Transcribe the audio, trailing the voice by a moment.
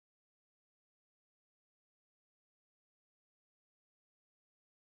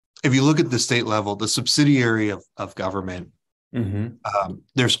if you look at the state level, the subsidiary of government, Hmm.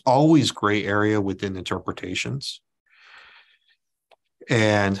 there's always gray area within interpretations.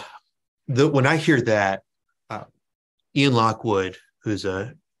 And when I hear that, uh, Ian Lockwood, who's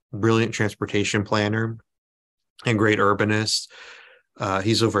a brilliant transportation planner and great urbanist,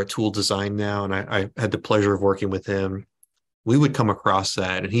 he's over at Tool Design now, and I had the pleasure of working with him. We would come across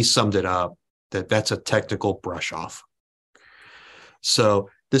that, and he summed it up that that's a technical brush off. So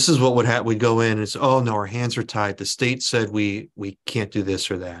this is what would happen. We'd go in and say, oh no, our hands are tied. The state said we can't do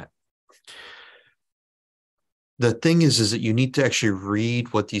this or that. The thing is that you need to actually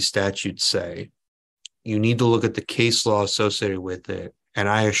read what these statutes say. You need to look at the case law associated with it. And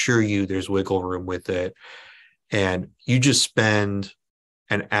I assure you there's wiggle room with it. And you just spend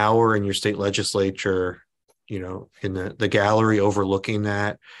an hour in your state legislature, in the gallery overlooking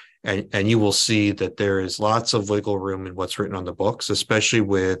that, and you will see that there is lots of wiggle room in what's written on the books, especially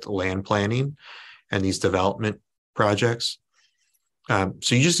with land planning and these development projects.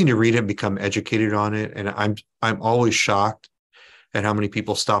 So you just need to read it and become educated on it. And I'm always shocked at how many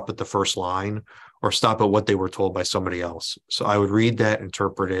people stop at the first line or stop at what they were told by somebody else. So I would read that,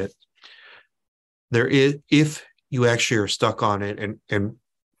 interpret it. There is, if you actually are stuck on it, and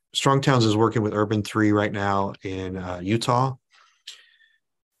Strong Towns is working with Urban 3 right now in Utah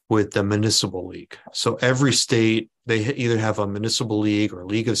with the municipal league. So every state, they either have a municipal league or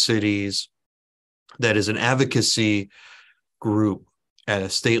league of cities that is an advocacy group at a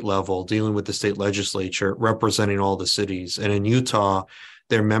state level dealing with the state legislature, representing all the cities. And in Utah,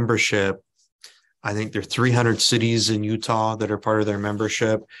 their membership, I think there are 300 cities in Utah that are part of their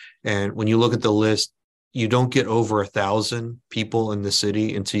membership. And when you look at the list, you don't get over 1,000 people in the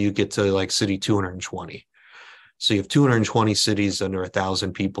city until you get to like city 220. So you have 220 cities under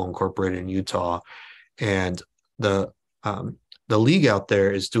 1,000 people incorporated in Utah. And the league out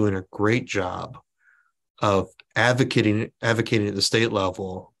there is doing a great job of advocating at the state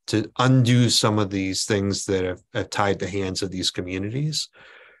level to undo some of these things that have tied the hands of these communities.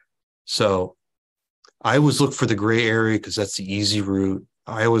 So I always look for the gray area because that's the easy route.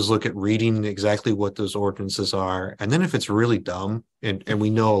 I always look at reading exactly what those ordinances are. And then if it's really dumb, and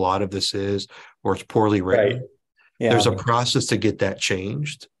we know a lot of this is, or it's poorly written, Right. there's a Yeah. process to get that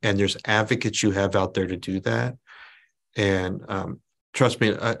changed. And there's advocates you have out there to do that. And trust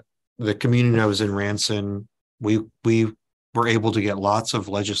me, the community I was in, Ranson, we were able to get lots of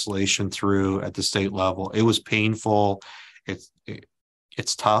legislation through at the state level. It was painful.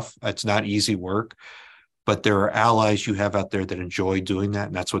 It's tough. It's not easy work, but there are allies you have out there that enjoy doing that,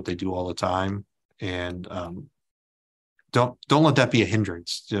 and that's what they do all the time. And don't let that be a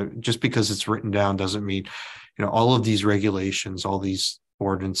hindrance. Just because it's written down doesn't mean, all of these regulations, all these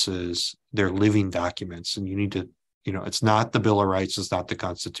ordinances, they're living documents, and you need to, it's not the Bill of Rights, it's not the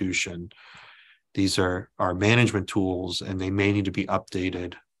Constitution. These are our management tools, and they may need to be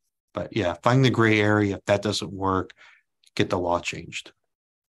updated. But yeah, find the gray area. If that doesn't work, get the law changed.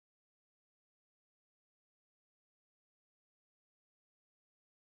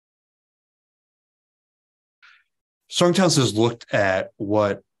 Strongtowns has looked at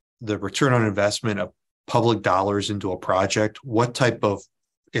what the return on investment of public dollars into a project, what type of,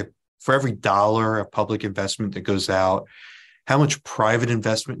 if for every dollar of public investment that goes out, how much private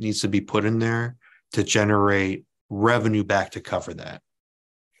investment needs to be put in there to generate revenue back to cover that.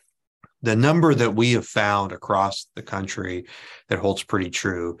 The number that we have found across the country that holds pretty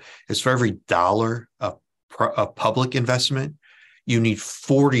true is for every dollar of public investment, you need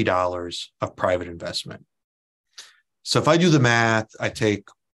 $40 of private investment. So if I do the math, I take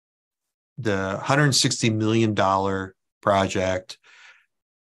the $160 million project,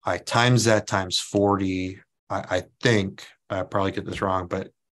 I times that times 40. I think I probably get this wrong,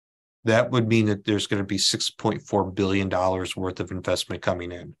 but that would mean that there's going to be $6.4 billion worth of investment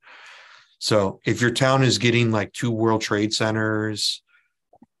coming in. So if your town is getting like 2 World Trade Centers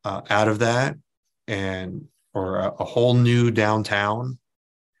out of that, or a whole new downtown,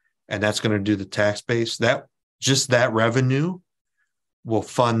 and that's going to do the tax base, that just that revenue will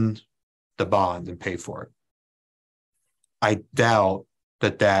fund the bond and pay for it. I doubt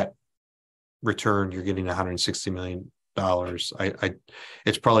that return you're getting $160 million.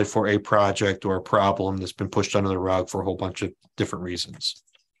 It's probably for a project or a problem that's been pushed under the rug for a whole bunch of different reasons.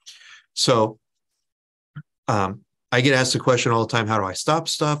 So I get asked the question all the time, how do I stop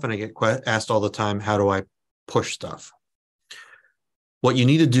stuff? And I get asked all the time, how do I push stuff? What you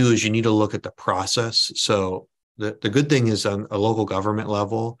need to do is you need to look at the process. So the good thing is on a local government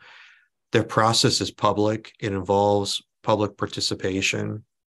level, their process is public. It involves public participation,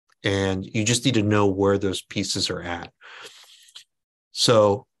 and you just need to know where those pieces are at.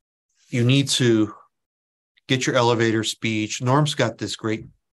 So you need to get your elevator speech. Norm's got this great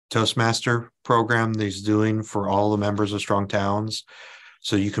Toastmaster program that he's doing for all the members of Strong Towns,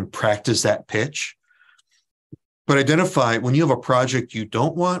 so you can practice that pitch. But identify when you have a project you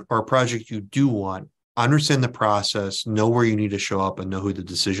don't want or a project you do want, understand the process, know where you need to show up, and know who the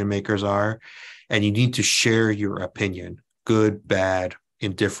decision makers are. And you need to share your opinion, good, bad,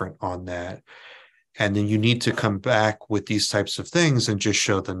 indifferent on that. And then you need to come back with these types of things and just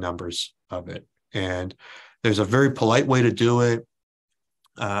show the numbers of it. And there's a very polite way to do it.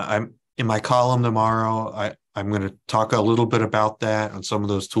 I'm in my column tomorrow. I'm going to talk a little bit about that on some of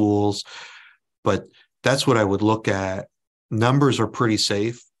those tools, but that's what I would look at. Numbers are pretty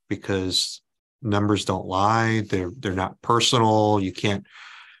safe because numbers don't lie. They're not personal. You can't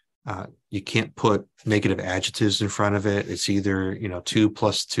put negative adjectives in front of it. It's either 2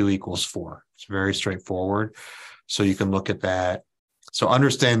 + 2 = 4. It's very straightforward. So you can look at that. So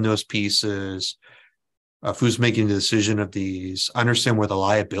understand those pieces of who's making the decision of these. Understand where the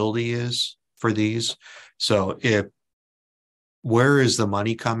liability is for these. So where is the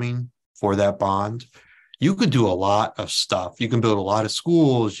money coming for that bond? You could do a lot of stuff. You can build a lot of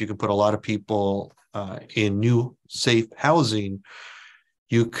schools. You can put a lot of people in new safe housing.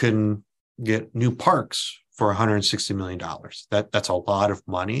 You can get new parks for $160 million. That's a lot of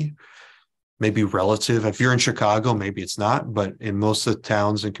money. Maybe relative. If you're in Chicago, maybe it's not, but in most of the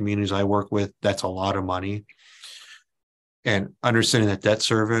towns and communities I work with, that's a lot of money. And understanding that debt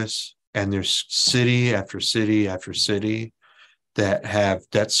service, and there's city after city after city that have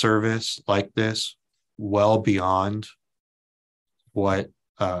debt service like this well beyond what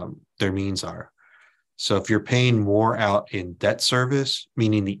their means are. So if you're paying more out in debt service,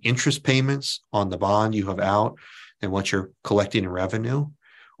 meaning the interest payments on the bond you have out than what you're collecting in revenue,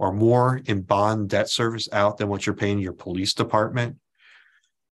 or more in bond debt service out than what you're paying your police department,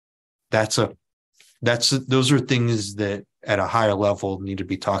 those are things that at a higher level need to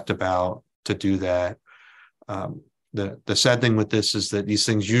be talked about to do that. The sad thing with this is that these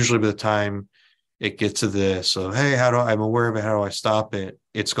things usually by the time it gets to this, so hey, I'm aware of it, how do I stop it?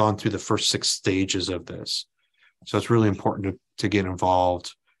 It's gone through the first 6 stages of this. So it's really important to get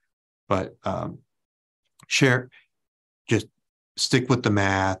involved, but just stick with the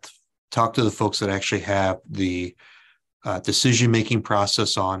math, talk to the folks that actually have the decision-making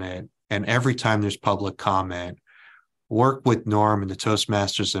process on it. And every time there's public comment, work with Norm and the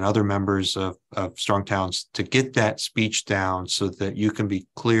Toastmasters and other members of Strong Towns to get that speech down so that you can be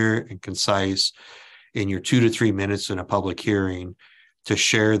clear and concise in your 2 to 3 minutes in a public hearing to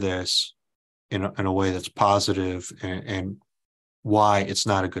share this in a way that's positive and why it's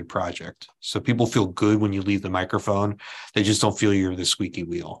not a good project. So people feel good when you leave the microphone. They just don't feel you're the squeaky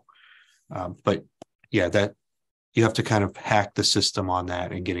wheel. But yeah, that you have to kind of hack the system on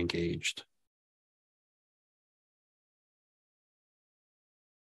that and get engaged.